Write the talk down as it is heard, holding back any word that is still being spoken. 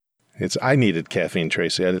I needed caffeine,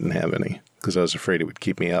 Tracy. I didn't have any because I was afraid it would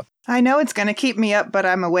keep me up. I know it's going to keep me up, but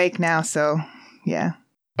I'm awake now, so yeah.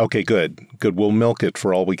 Okay, good. Good. We'll milk it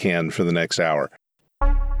for all we can for the next hour.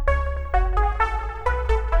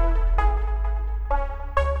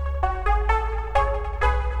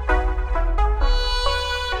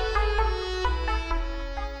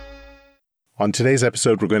 On today's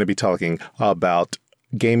episode, we're going to be talking about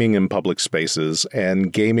gaming in public spaces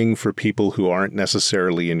and gaming for people who aren't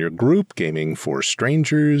necessarily in your group, gaming for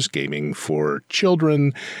strangers, gaming for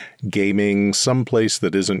children, gaming someplace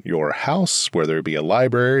that isn't your house, whether it be a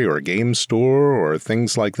library or a game store or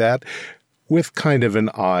things like that, with kind of an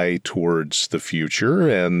eye towards the future,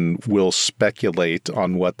 and we'll speculate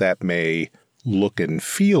on what that may look and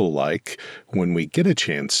feel like when we get a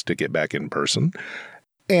chance to get back in person.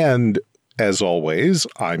 And as always,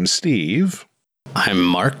 I'm Steve. I'm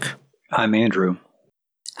Mark. I'm Andrew.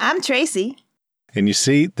 I'm Tracy. And you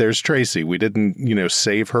see, there's Tracy. We didn't,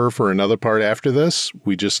 save her for another part after this.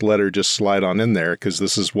 We just let her just slide on in there because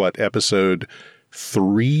this is what, episode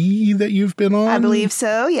 3 that you've been on? I believe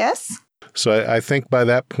so, yes. So I think by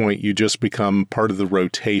that point, you just become part of the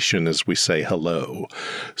rotation as we say hello.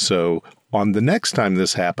 So on the next time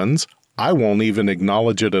this happens, I won't even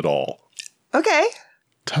acknowledge it at all. Okay.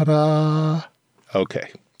 Ta-da!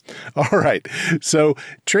 Okay. All right. So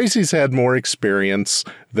Tracy's had more experience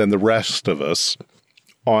than the rest of us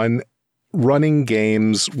on running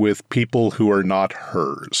games with people who are not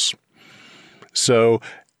hers. So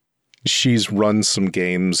she's run some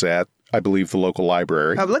games at, I believe, the local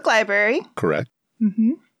library. Public library. Correct.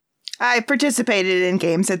 Mm-hmm. I participated in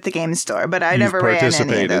games at the game store, but I never ran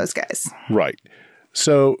any of those guys. Right.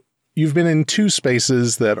 So you've been in 2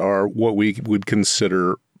 spaces that are what we would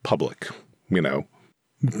consider public,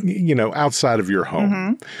 outside of your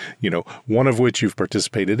home, one of which you've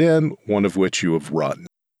participated in, one of which you have run.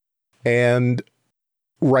 And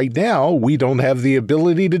right now, we don't have the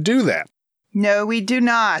ability to do that. No, we do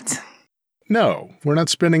not. No, we're not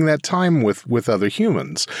spending that time with other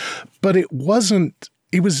humans. But it was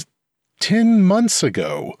 10 months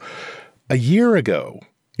ago, a year ago.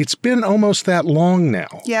 It's been almost that long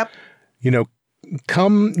now. Yep.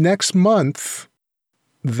 Come next month,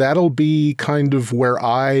 that'll be kind of where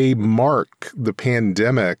I mark the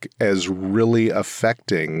pandemic as really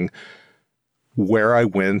affecting where I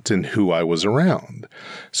went and who I was around.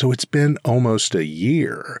 So it's been almost a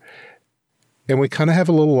year. And we kind of have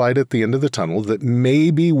a little light at the end of the tunnel that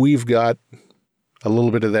maybe we've got a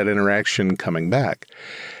little bit of that interaction coming back.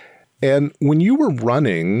 And when you were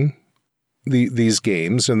running these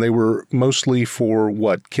games, and they were mostly for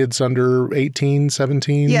what, kids under 18,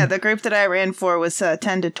 17? Yeah, the group that I ran for was 10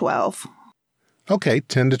 to 12. Okay,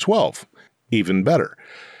 10 to 12. Even better.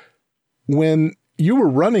 When you were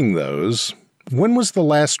running those, when was the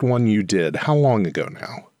last one you did? How long ago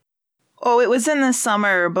now? Oh, it was in the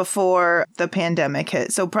summer before the pandemic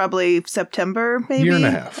hit, so probably September, maybe? Year and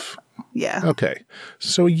a half. Yeah. Okay,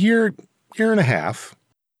 so a year and a half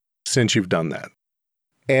since you've done that.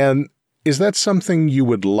 And is that something you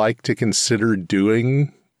would like to consider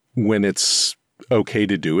doing when it's okay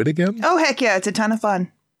to do it again? Oh, heck yeah. It's a ton of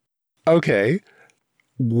fun. Okay.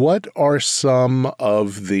 What are some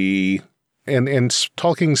of the, and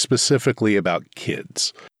talking specifically about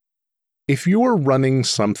kids, if you're running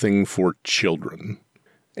something for children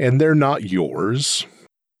and they're not yours,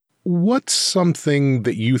 what's something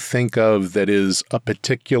that you think of that is a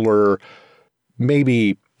particular,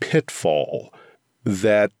 maybe pitfall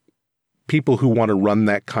that people who want to run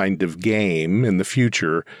that kind of game in the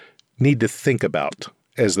future need to think about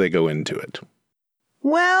as they go into it?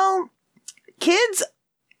 Well, kids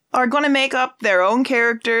are going to make up their own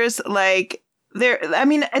characters. I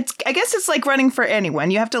guess it's like running for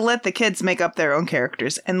anyone. You have to let the kids make up their own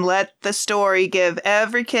characters and let the story give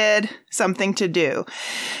every kid something to do.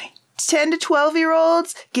 10 to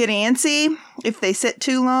 12-year-olds get antsy if they sit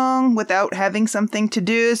too long without having something to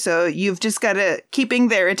do. So you've just got to, keeping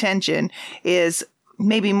their attention is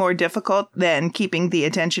maybe more difficult than keeping the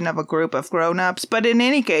attention of a group of grown-ups. But in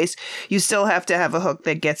any case, you still have to have a hook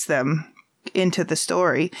that gets them into the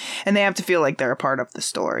story, and they have to feel like they're a part of the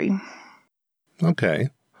story. Okay.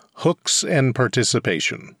 Hooks and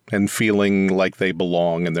participation and feeling like they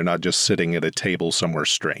belong and they're not just sitting at a table somewhere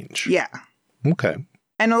strange. Yeah. Okay.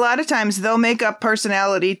 And a lot of times they'll make up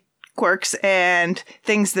personality quirks and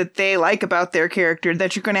things that they like about their character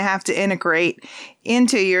that you're going to have to integrate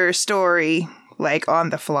into your story, like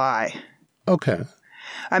on the fly. Okay.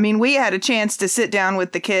 I mean, we had a chance to sit down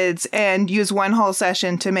with the kids and use one whole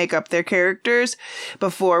session to make up their characters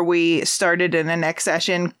before we started in the next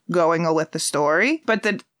session going with the story.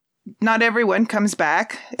 But not everyone comes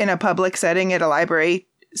back in a public setting at a library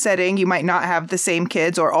setting. You might not have the same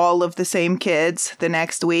kids or all of the same kids the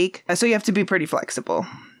next week. So you have to be pretty flexible.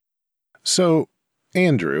 So,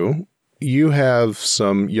 Andrew, you have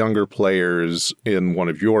some younger players in one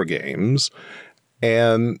of your games,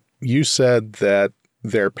 and you said that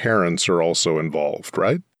their parents are also involved,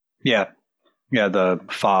 right? Yeah. Yeah, the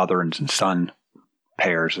father and son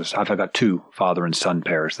pairs. I've got 2 father and son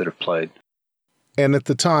pairs that have played. And at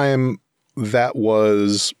the time, that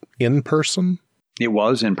was in person? It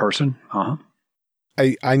was in person. Uh-huh.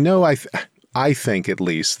 I know I think at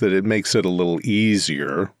least that it makes it a little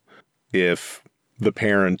easier if the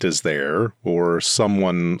parent is there or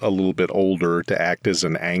someone a little bit older to act as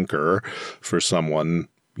an anchor for someone,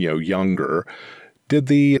 younger. Did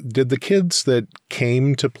the kids that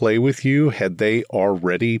came to play with you, had they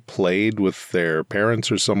already played with their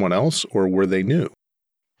parents or someone else, or were they new?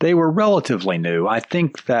 They were relatively new. I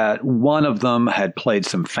think that one of them had played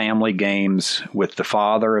some family games with the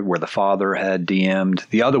father, where the father had DM'd.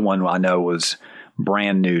 The other one I know was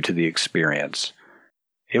brand new to the experience.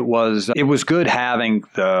 It was good having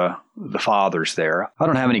the fathers there. I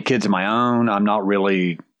don't have any kids of my own. I'm not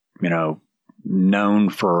really, known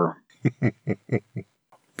for...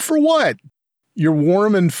 For what? You're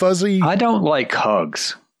warm and fuzzy? I don't like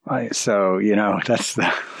hugs. That's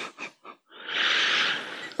the...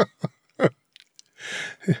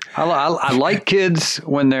 I like kids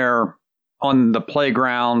when they're on the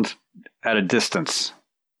playground at a distance,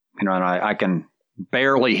 and I can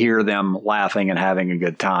barely hear them laughing and having a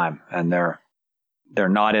good time, and they're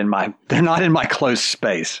not in my close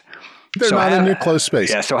space. They're not in your close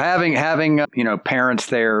space. Yeah. So having parents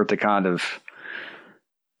there to kind of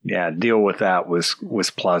deal with that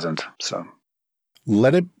was pleasant. So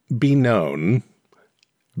let it be known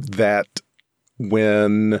that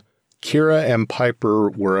when Kira and Piper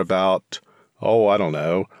were about,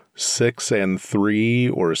 6 and 3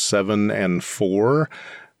 or 7 and 4,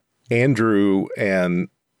 Andrew and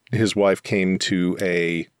his wife came to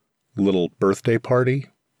a little birthday party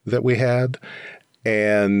that we had,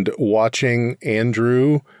 and watching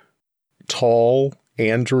Andrew, tall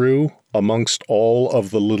Andrew, amongst all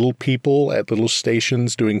of the little people at little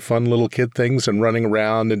stations doing fun little kid things and running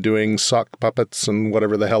around and doing sock puppets and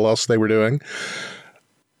whatever the hell else they were doing,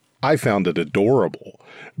 I found it adorable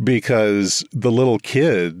because the little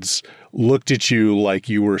kids looked at you like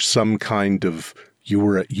you were some kind of, you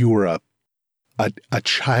were a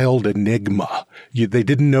child enigma. They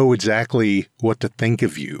didn't know exactly what to think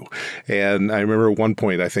of you. And I remember at one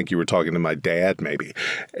point, I think you were talking to my dad maybe,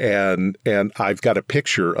 and I've got a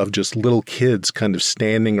picture of just little kids kind of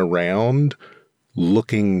standing around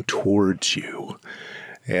looking towards you.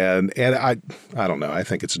 And I don't know. I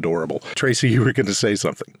think it's adorable. Tracy, you were going to say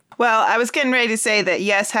something. Well, I was getting ready to say that,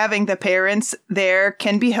 yes, having the parents there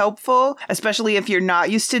can be helpful, especially if you're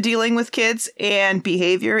not used to dealing with kids and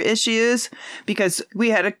behavior issues, because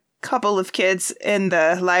we had a couple of kids in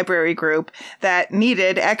the library group that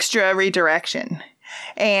needed extra redirection.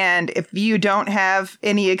 And if you don't have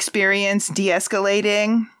any experience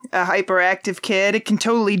de-escalating a hyperactive kid, it can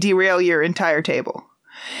totally derail your entire table.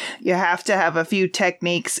 You have to have a few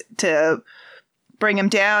techniques to bring them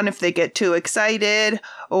down if they get too excited,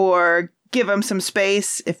 or give them some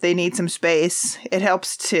space if they need some space. It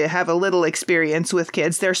helps to have a little experience with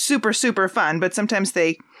kids. They're super, super fun, but sometimes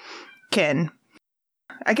they can.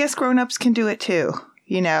 I guess grown-ups can do it too,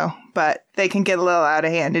 but they can get a little out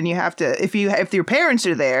of hand, and you have to, if your parents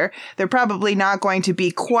are there, they're probably not going to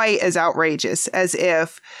be quite as outrageous as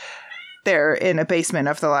if they're in a basement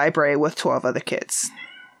of the library with 12 other kids.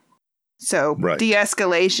 So right.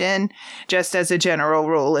 De-escalation, just as a general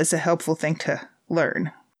rule, is a helpful thing to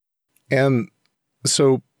learn. And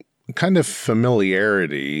so kind of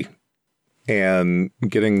familiarity and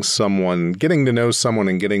getting to know someone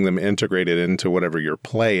and getting them integrated into whatever you're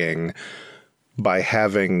playing by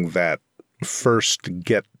having that first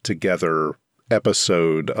get-together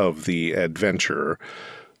episode of the adventure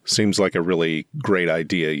seems like a really great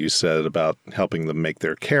idea. You said about helping them make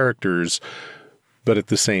their characters. But at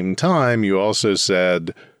the same time, you also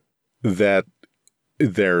said that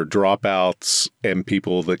there are dropouts and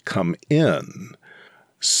people that come in.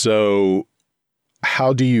 So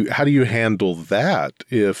how do you handle that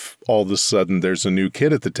if all of a sudden there's a new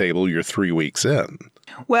kid at the table, you're 3 weeks in?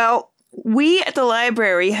 Well, we at the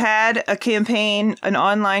library had a campaign, an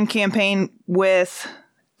online campaign with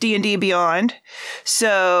D&D Beyond.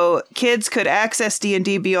 So kids could access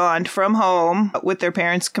D&D Beyond from home with their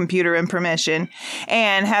parents' computer and permission,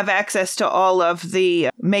 and have access to all of the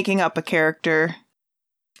making up a character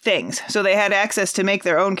things. So they had access to make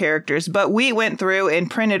their own characters. But we went through and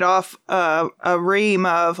printed off a ream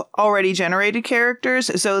of already generated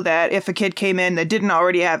characters so that if a kid came in that didn't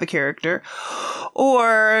already have a character,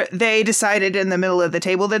 or they decided in the middle of the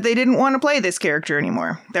table that they didn't want to play this character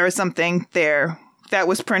anymore, there was something there that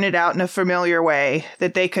was printed out in a familiar way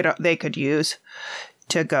that they could use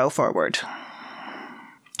to go forward.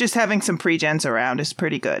 Just having some pre-gens around is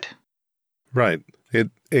pretty good. Right.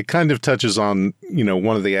 It kind of touches on,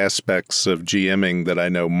 one of the aspects of GMing that I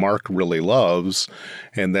know Mark really loves,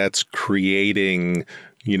 and that's creating,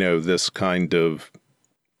 this kind of,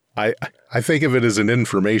 I think of it as an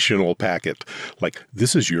informational packet. Like,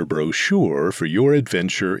 this is your brochure for your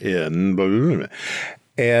adventure in blah, blah, blah.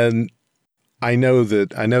 And I know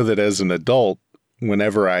that as an adult,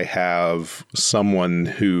 whenever I have someone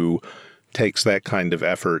who takes that kind of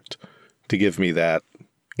effort to give me that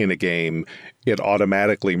in a game, it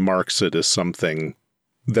automatically marks it as something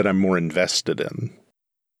that I'm more invested in.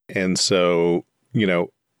 And so,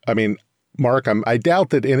 Mark, I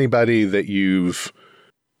doubt that anybody that you've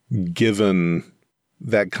given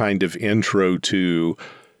that kind of intro to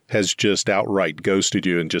has just outright ghosted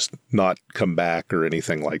you and just not come back or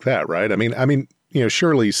anything like that, right? I mean,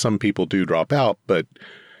 surely some people do drop out, but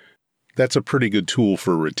that's a pretty good tool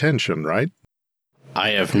for retention, right?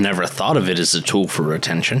 I have never thought of it as a tool for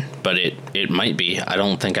retention, but it might be. I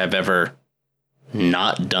don't think I've ever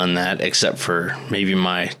not done that except for maybe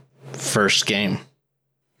my first game.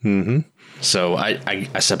 Mm-hmm. So I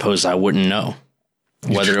suppose I wouldn't know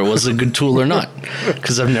whether it was a good tool or not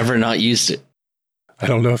because I've never not used it. I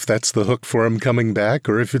don't know if that's the hook for him coming back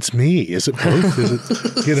or if it's me. Is it both?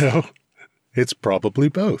 Is it, it's probably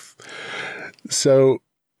both. So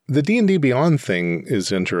the D&D Beyond thing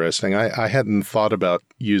is interesting. I hadn't thought about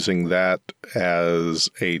using that as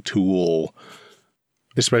a tool,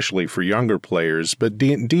 especially for younger players, but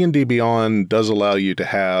D&D Beyond does allow you to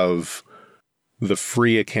have the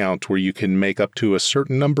free account where you can make up to a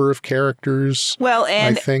certain number of characters. Well,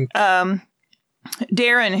 and I think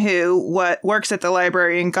Darren, who works at the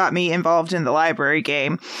library and got me involved in the library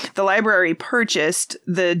game, the library purchased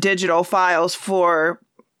the digital files for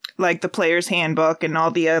like the player's handbook and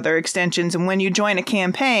all the other extensions. And when you join a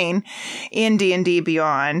campaign in D&D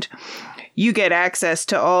Beyond, you get access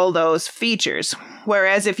to all those features.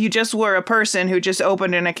 Whereas if you just were a person who just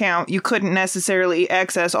opened an account, you couldn't necessarily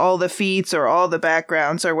access all the feats or all the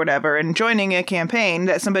backgrounds or whatever. And joining a campaign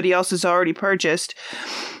that somebody else has already purchased,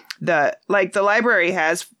 the library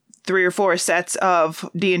has 3 or 4 sets of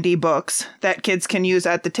D&D books that kids can use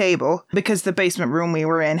at the table because the basement room we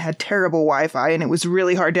were in had terrible Wi-Fi and it was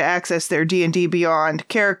really hard to access their D&D Beyond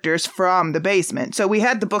characters from the basement. So we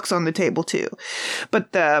had the books on the table too.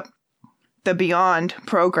 But the Beyond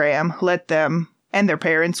program let them and their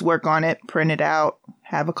parents work on it, print it out,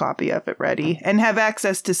 have a copy of it ready, and have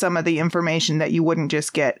access to some of the information that you wouldn't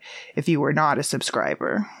just get if you were not a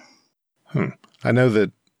subscriber. I know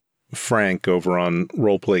that Frank over on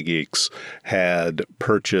Roleplay Geeks had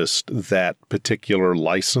purchased that particular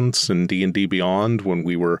license in D&D Beyond when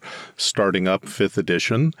we were starting up 5th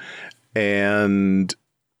edition, and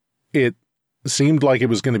it seemed like it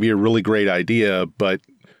was going to be a really great idea, but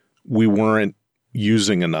we weren't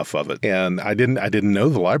using enough of it. And I didn't know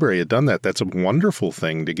the library had done that. That's a wonderful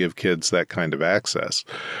thing to give kids that kind of access.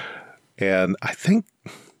 And I think,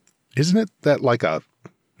 isn't it that like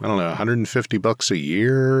 $150 a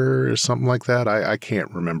year or something like that? I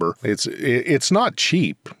can't remember. It's not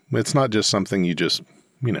cheap. It's not just something you just,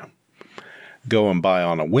 go and buy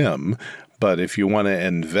on a whim. But if you want to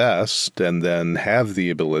invest and then have the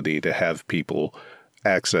ability to have people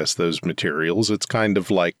access those materials, it's kind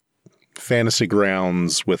of like Fantasy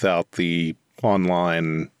Grounds without the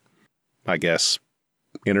online, I guess,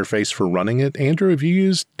 interface for running it. Andrew, have you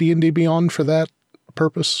used D&D Beyond for that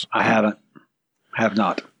purpose? I haven't. Have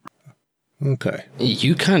not. Okay.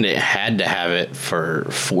 You kind of had to have it for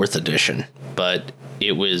 4th edition, but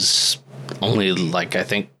it was only like, I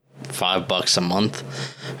think, $5 a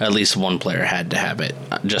month. At least one player had to have it,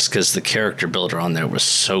 just because the character builder on there was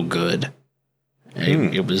so good.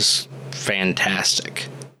 It was fantastic.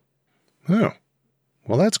 Oh,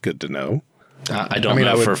 well, that's good to know. I don't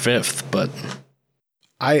know for 5th, but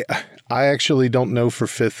I actually don't know for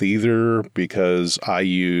 5th either, because I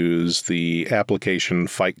use the application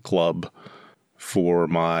Fight Club for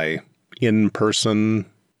my in-person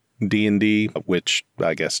D&D, which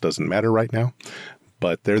I guess doesn't matter right now.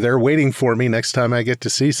 But they're there waiting for me next time I get to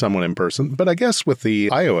see someone in person. But I guess with the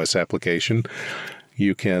iOS application,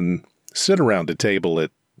 you can sit around a table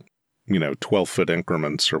at 12-foot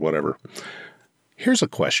increments or whatever. Here's a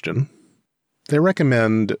question. They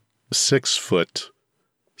recommend 6-foot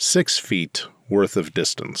 6 feet worth of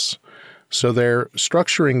distance. So they're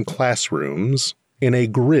structuring classrooms in a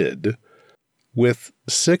grid with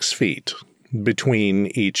 6 feet between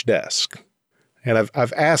each desk. And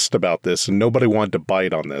I've asked about this, and nobody wanted to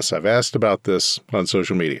bite on this. I've asked about this on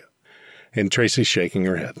social media. And Tracy's shaking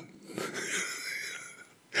her head.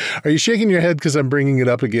 Are you shaking your head because I'm bringing it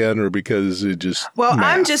up again, or because it just... Well, math?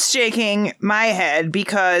 I'm just shaking my head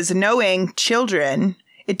because knowing children,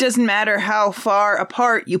 it doesn't matter how far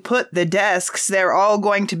apart you put the desks, they're all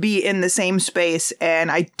going to be in the same space, and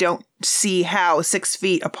I don't see how 6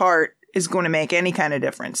 feet apart is going to make any kind of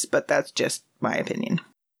difference, but that's just my opinion.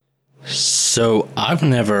 So I've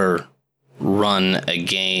never run a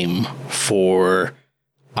game for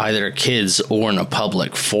either kids or in a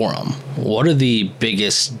public forum. What are the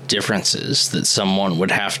biggest differences that someone would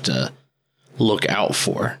have to look out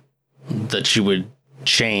for that you would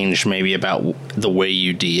change maybe about the way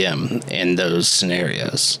you DM in those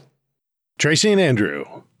scenarios? Tracy and Andrew.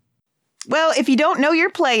 Well, if you don't know your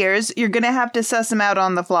players, you're going to have to suss them out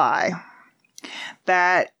on the fly.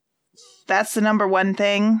 That's the number one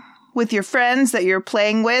thing. With your friends that you're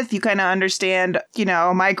playing with, you kind of understand,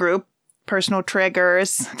 my group, personal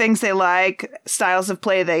triggers, things they like, styles of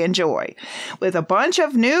play they enjoy. With a bunch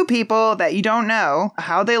of new people that you don't know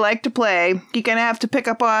how they like to play, you're going to have to pick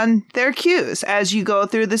up on their cues as you go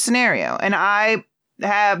through the scenario. And I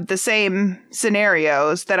have the same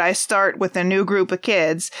scenarios that I start with a new group of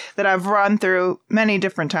kids that I've run through many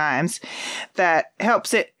different times. That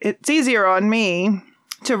helps it's easier on me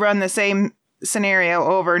to run the same scenario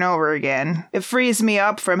over and over again. It frees me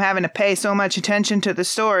up from having to pay so much attention to the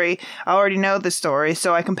story. I already know the story,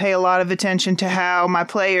 so I can pay a lot of attention to how my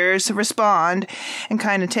players respond and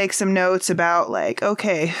kind of take some notes about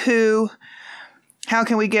okay, how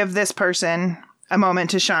can we give this person a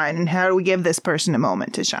moment to shine, and how do we give this person a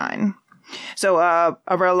moment to shine? So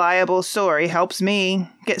a reliable story helps me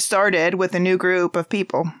get started with a new group of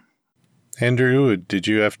people. Andrew, did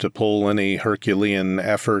you have to pull any Herculean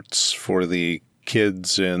efforts for the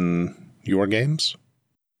kids in your games?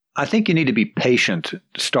 I think you need to be patient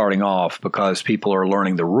starting off because people are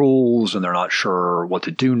learning the rules and they're not sure what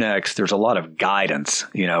to do next. There's a lot of guidance,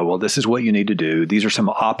 this is what you need to do. These are some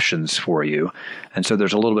options for you. And so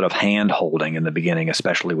there's a little bit of hand holding in the beginning,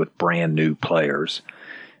 especially with brand new players,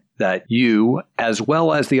 that you, as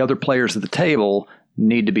well as the other players at the table,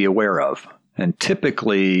 need to be aware of. And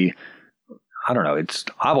typically,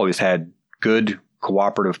 I've always had good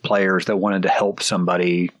cooperative players that wanted to help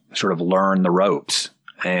somebody sort of learn the ropes.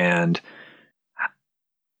 And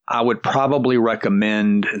I would probably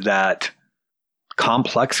recommend that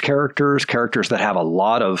complex characters that have a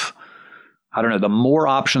lot of, the more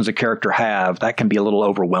options a character have, that can be a little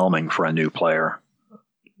overwhelming for a new player.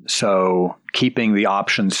 So keeping the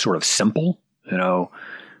options sort of simple,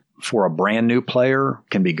 for a brand new player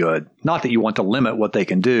can be good. Not that you want to limit what they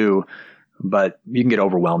can do, but you can get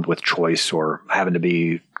overwhelmed with choice or having to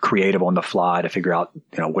be creative on the fly to figure out,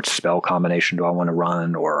 which spell combination do I want to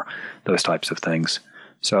run or those types of things.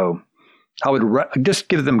 So I would just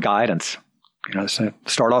give them guidance. Let's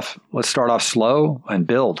start off slow and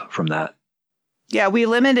build from that. Yeah, we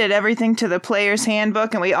limited everything to the player's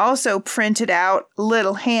handbook, and we also printed out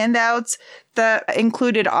little handouts that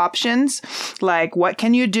included options, like what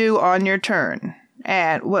can you do on your turn?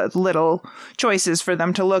 And what little choices for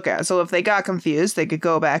them to look at. So if they got confused, they could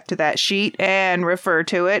go back to that sheet and refer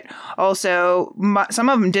to it. Also, some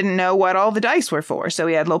of them didn't know what all the dice were for. So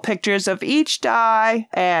we had little pictures of each die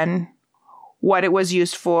and what it was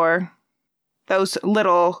used for. Those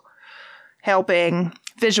little helping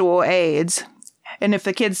visual aids. And if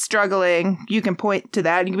the kid's struggling, you can point to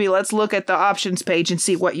that. You can be, let's look at the options page and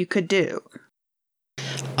see what you could do.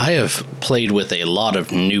 I have played with a lot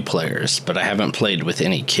of new players, but I haven't played with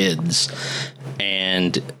any kids.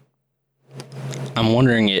 And I'm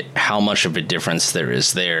wondering how much of a difference there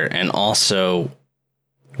is there. And also,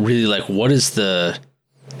 really, what is the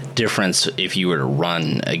difference if you were to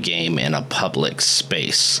run a game in a public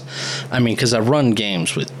space? I mean, because I've run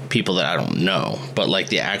games with people that I don't know, but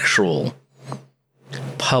the actual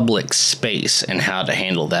public space and how to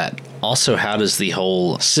handle that. Also, how does the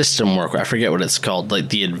whole system work? I forget what it's called,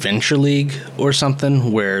 the Adventure League or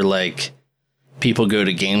something, where people go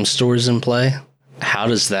to game stores and play. How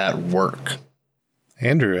does that work?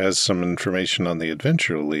 Andrew has some information on the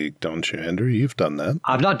Adventure League, don't you, Andrew? You've done that.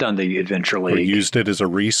 I've not done the Adventure League. Or used it as a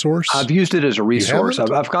resource? I've used it as a resource.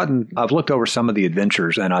 I've looked over some of the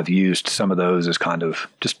adventures, and I've used some of those as kind of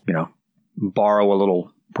just, borrow a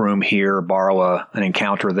little room here, borrow an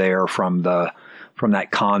encounter there from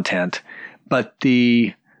that content. But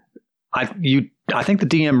you I think the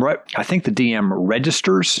DM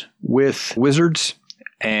registers with Wizards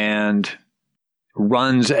and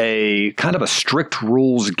runs a kind of a strict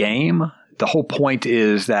rules game. The whole point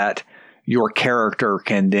is that your character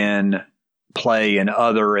can then play in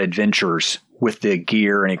other adventures with the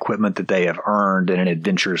gear and equipment that they have earned in an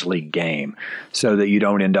Adventures League game, so that you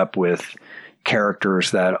don't end up with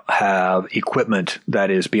characters that have equipment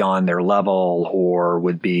that is beyond their level or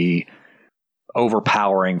would be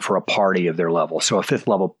overpowering for a party of their level. So a 5th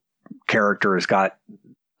level character has got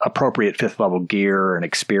appropriate 5th level gear and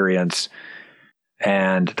experience,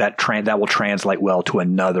 and that will translate well to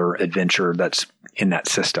another adventure that's in that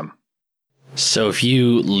system. So if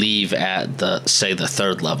you leave at the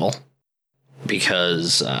 3rd level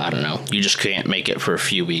because, I don't know, you just can't make it for a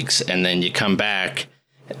few weeks, and then you come back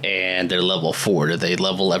and they're level 4, do they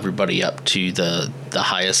level everybody up to the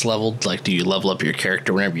highest level? Like, do you level up your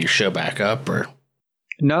character whenever you show back up, or?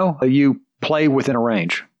 No, you play within a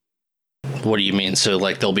range. What do you mean? So,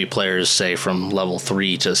 like, there'll be players, say, from level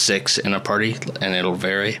 3 to 6 in a party, and it'll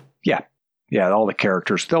vary? Yeah. Yeah, all the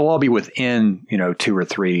characters, they'll all be within, 2 or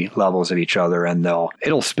 3 levels of each other, and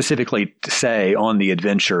it'll specifically say on the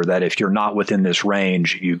adventure that if you're not within this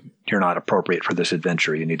range, you're not appropriate for this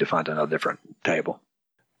adventure. You need to find another different table.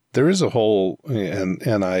 There is a whole,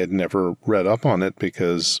 and I had never read up on it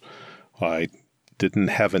because I didn't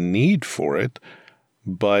have a need for it,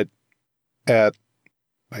 but I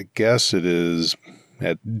guess it is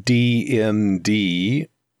at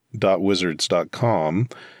dnd.wizards.com,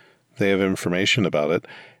 they have information about it,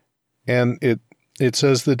 and it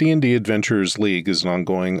says the D&D Adventures League is an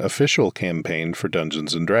ongoing official campaign for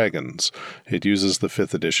Dungeons & Dragons. It uses the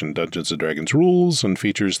 5th edition Dungeons & Dragons rules and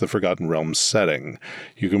features the Forgotten Realms setting.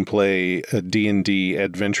 You can play D&D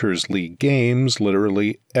Adventures League games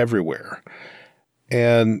literally everywhere.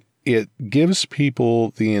 And it gives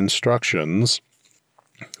people the instructions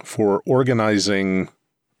for organizing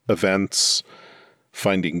events,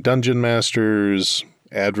 finding dungeon masters,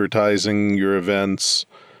 advertising your events,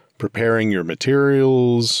 preparing your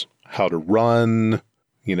materials, how to run,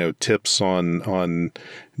 tips on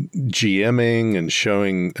GMing and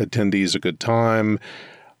showing attendees a good time.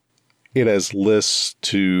 It has lists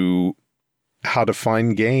to how to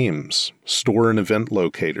find games, store and event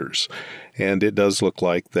locators. And it does look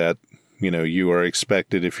like that, you are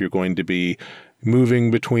expected, if you're going to be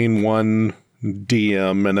moving between one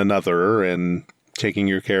DM and another and taking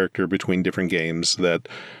your character between different games, that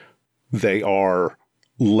they are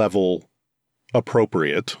level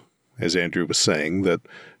appropriate, as Andrew was saying, that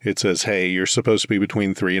it says, hey, you're supposed to be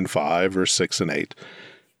between 3 and 5 or 6 and 8.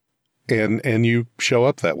 And you show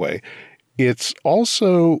up that way. It's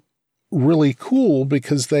also really cool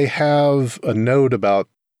because they have a note about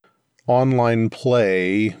online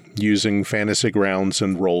play using Fantasy Grounds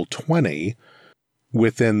and Roll20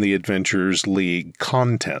 within the Adventures League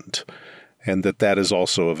content, and that is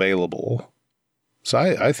also available. So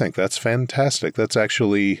I think that's fantastic. That's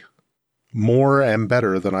actually more and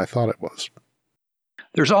better than I thought it was.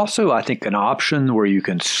 There's also, I think, an option where you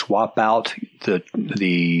can swap out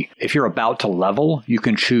if you're about to level, you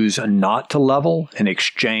can choose not to level in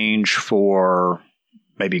exchange for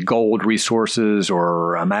maybe gold resources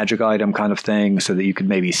or a magic item kind of thing, so that you could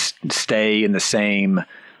maybe stay in the same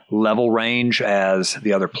level range as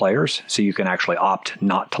the other players. So you can actually opt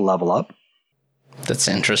not to level up. That's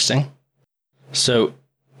interesting. So,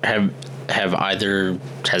 has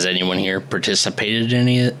anyone here participated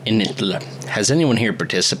in Has anyone here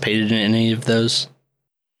participated in any of those?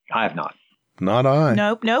 I have not. Not I.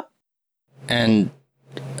 Nope. And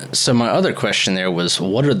so my other question there was,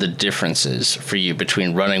 what are the differences for you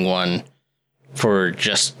between running one for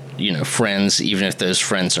just, friends, even if those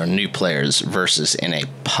friends are new players, versus in a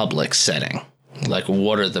public setting? Like,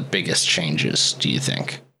 what are the biggest changes, do you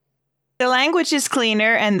think? The language is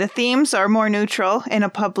cleaner and the themes are more neutral in a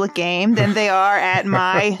public game than they are at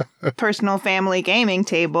my personal family gaming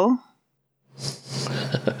table.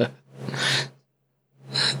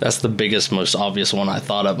 That's the biggest, most obvious one I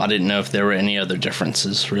thought of. I didn't know if there were any other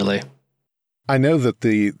differences, really. I know that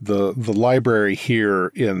the library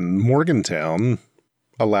here in Morgantown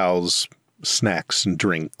allows snacks and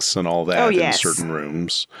drinks and all that in certain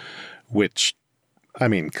rooms, which, I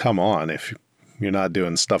mean, come on, if you're not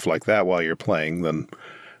doing stuff like that while you're playing, then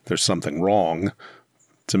there's something wrong.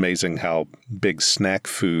 It's amazing how big snack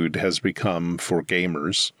food has become for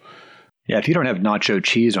gamers. Yeah, if you don't have nacho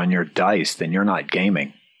cheese on your dice, then you're not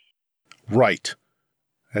gaming. Right.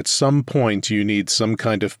 At some point, you need some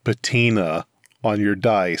kind of patina on your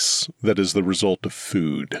dice that is the result of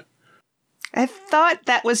food. I thought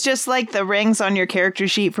that was just like the rings on your character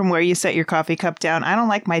sheet from where you set your coffee cup down. I don't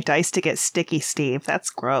like my dice to get sticky, Steve. That's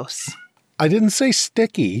gross. I didn't say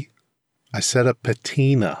sticky. I said a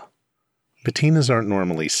patina. Patinas aren't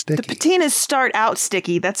normally sticky. The patinas start out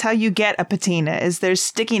sticky. That's how you get a patina, is there's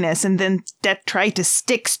stickiness, and then detritus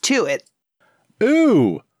sticks to it.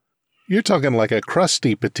 Ooh, you're talking like a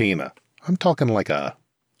crusty patina. I'm talking like a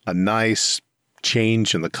nice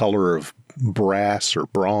change in the color of brass or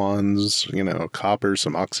bronze, copper,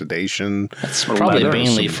 some oxidation. That's probably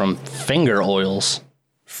mainly from finger oils.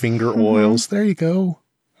 Finger oils. There you go.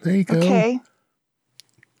 Okay.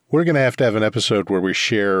 We're going to have an episode where we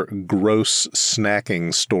share gross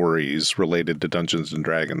snacking stories related to Dungeons &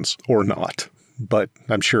 Dragons, or not, but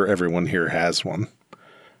I'm sure everyone here has one.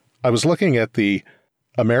 I was looking at the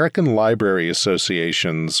American Library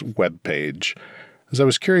Association's webpage, as I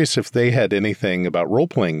was curious if they had anything about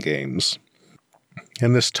role-playing games.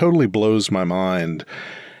 And this totally blows my mind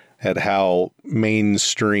at how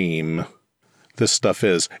mainstream this stuff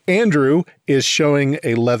is. Andrew is showing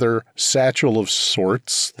a leather satchel of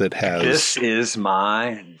sorts that has... This is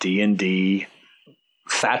my D&D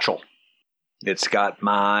satchel. It's got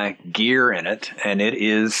my gear in it, and it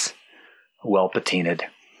is well patinaed.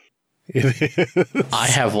 It is. I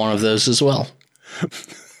have one of those as well.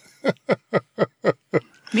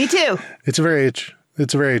 Me too. It's a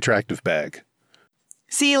very attractive bag.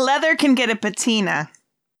 See, leather can get a patina.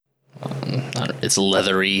 It's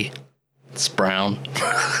leathery. It's brown.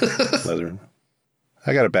 Leather.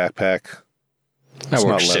 I got a backpack. That It's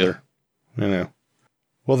works not leather. too.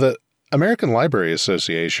 Well, the American Library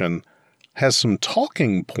Association has some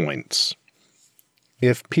talking points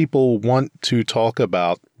if people want to talk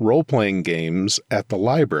about role-playing games at the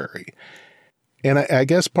library. And I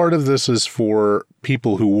guess part of this is for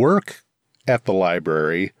people who work at the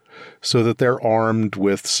library so that they're armed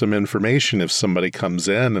with some information if somebody comes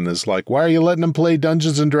in and is like, why are you letting them play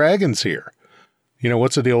Dungeons & Dragons here?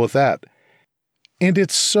 What's the deal with that? And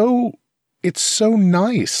it's so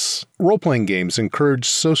nice. Role-playing games encourage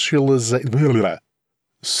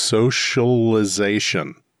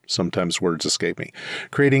socialization. Sometimes words escape me.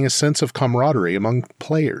 Creating a sense of camaraderie among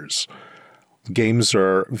players. Games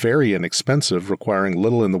are very inexpensive, requiring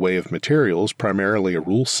little in the way of materials, primarily a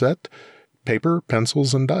rule set, paper,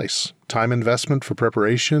 pencils, and dice. Time investment for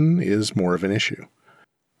preparation is more of an issue.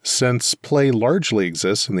 Since play largely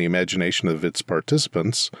exists in the imagination of its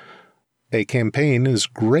participants, a campaign is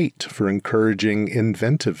great for encouraging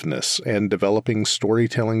inventiveness and developing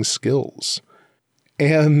storytelling skills.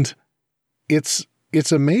 And it's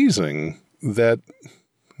amazing that,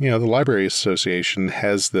 the Library Association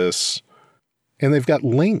has this, and they've got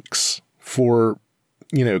links for,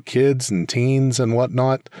 kids and teens and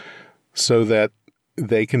whatnot, so that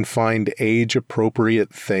they can find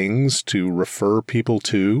age-appropriate things to refer people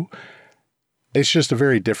to. It's just a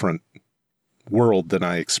very different world than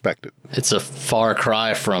I expected. It's a far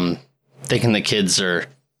cry from thinking the kids are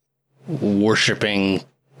worshiping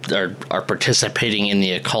or are participating in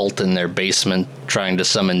the occult in their basement, trying to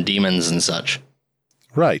summon demons and such.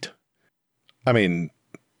 Right. I mean,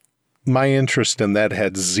 my interest in that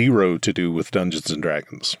had zero to do with Dungeons and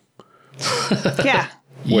Dragons. Yeah.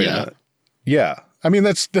 Wait a minute. Yeah. I mean,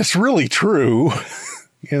 that's really true.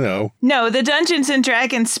 No, the Dungeons and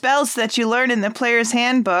Dragons spells that you learn in the player's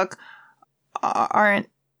handbook aren't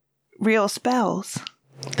real spells.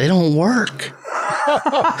 They don't work.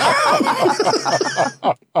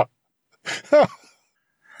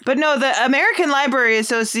 But no, the American Library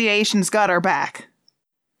Association's got our back.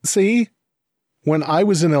 See, when I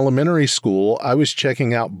was in elementary school, I was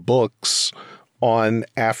checking out books on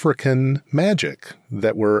African magic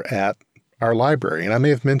that were at our library. And I may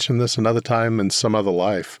have mentioned this another time in some other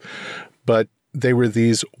life, but they were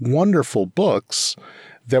these wonderful books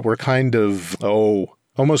that were kind of,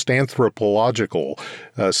 almost anthropological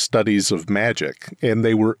studies of magic. And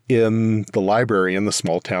they were in the library in the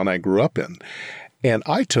small town I grew up in. And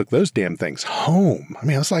I took those damn things home. I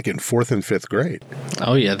mean, I was like in 4th and 5th grade.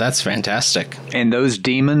 Oh, yeah, that's fantastic. And those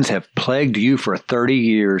demons have plagued you for 30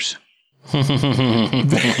 years. I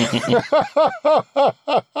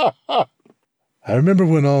remember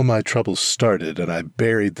when all my troubles started and I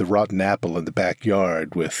buried the rotten apple in the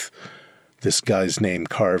backyard with this guy's name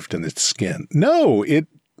carved in its skin. No,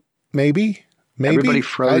 maybe. Everybody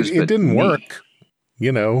froze, it but didn't me. work.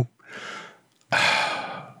 Now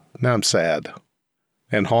I'm sad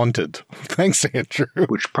and haunted. Thanks, Andrew.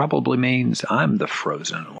 Which probably means I'm the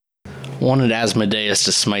frozen one. Wanted Asmodeus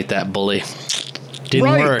to smite that bully. Didn't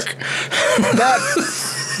Right. work.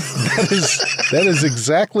 That is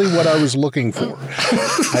exactly what I was looking for.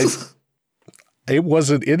 It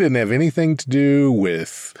didn't have anything to do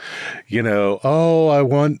with, oh, I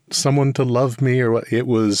want someone to love me or what. It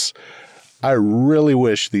was, I really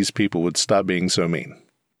wish these people would stop being so mean.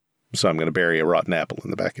 So I'm going to bury a rotten apple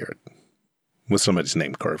in the backyard with somebody's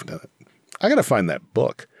name carved in it. I got to find that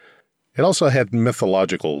book. It also had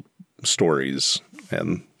mythological stories.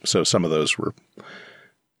 And so some of those were,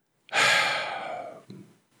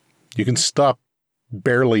 you can stop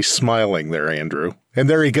barely smiling there, Andrew. And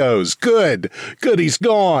there he goes. Good, he's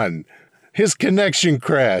gone. His connection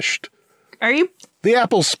crashed. Are you? The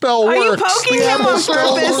Apple spell Are works. you poking the him Apple on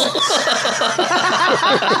spell purpose?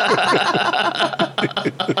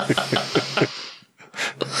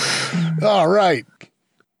 All right.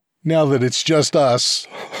 Now that it's just us,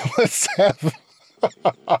 let's have.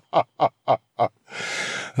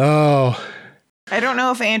 Oh. I don't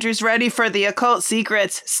know if Andrew's ready for the occult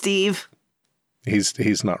secrets, Steve.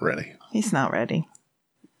 He's not ready. He's not ready.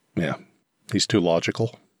 Yeah. He's too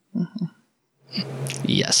logical. Mm-hmm.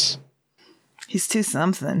 Yes. He's too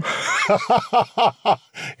something.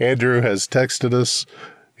 Andrew has texted us.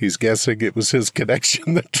 He's guessing it was his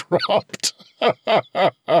connection that dropped.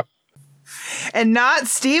 And not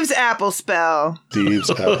Steve's Apple spell. Steve's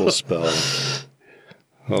Apple spell.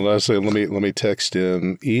 Well, let's say, let me text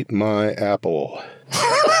in. Eat my apple.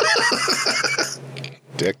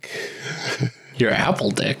 Dick. Your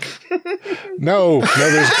apple dick. No,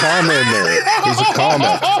 there's a comma in there. There's a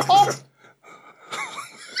comma.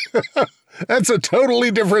 That's a totally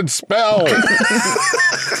different spell.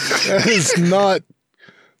 That is not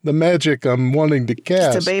the magic I'm wanting to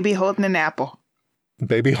cast. It's a baby holding an apple.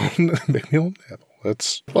 Baby holding an apple.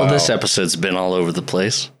 That's Well, wow. this episode's been all over the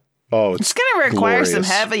place. Oh, It's going to require some glorious.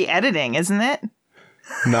 heavy editing, isn't it?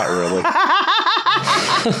 Not really.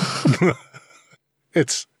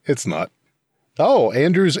 It's not. Oh,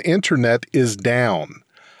 Andrew's internet is down.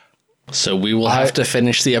 So we will have to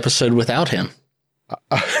finish the episode without him.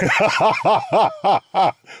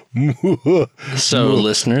 So,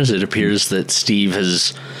 listeners, it appears that Steve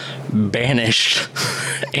has banished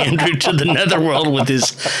Andrew to the netherworld with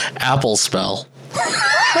his apple spell.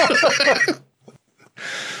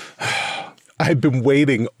 I've been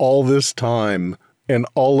waiting all this time, and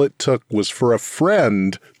all it took was for a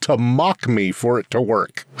friend to mock me for it to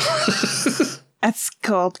work. That's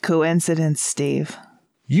called coincidence, Steve.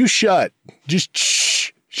 You shut. Just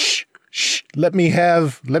shh. Let me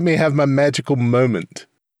have my magical moment.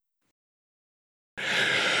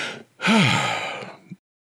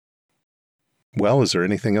 Well, is there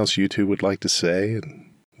anything else you two would like to say?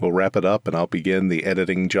 And we'll wrap it up, and I'll begin the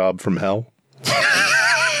editing job from hell.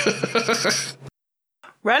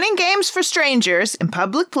 Running games for strangers in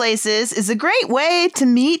public places is a great way to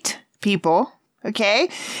meet people, okay?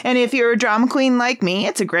 And if you're a drama queen like me,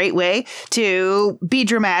 it's a great way to be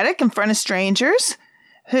dramatic in front of strangers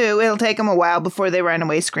who it'll take them a while before they run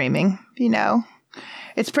away screaming,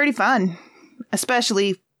 It's pretty fun,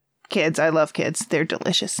 especially kids. I love kids. They're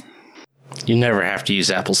delicious. You never have to use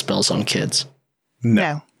apple spells on kids.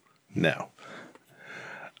 No.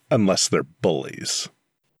 Unless they're bullies.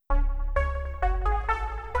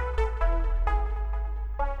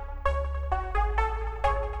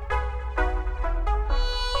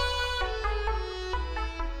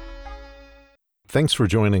 Thanks for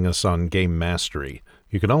joining us on Game Mastery.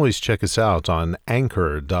 You can always check us out on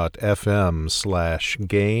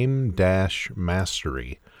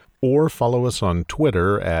anchor.fm/game-mastery or follow us on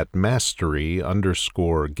Twitter at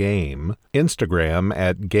mastery_game, Instagram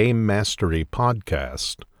at Game Mastery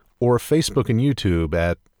Podcast, or Facebook and YouTube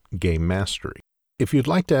at Game Mastery. If you'd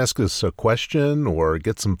like to ask us a question or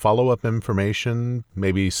get some follow-up information,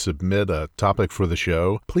 maybe submit a topic for the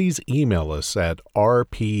show, please email us at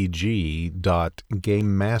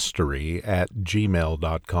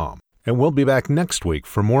rpg.gamemastery@gmail.com. And we'll be back next week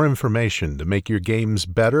for more information to make your games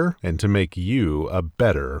better and to make you a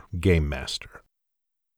better game master.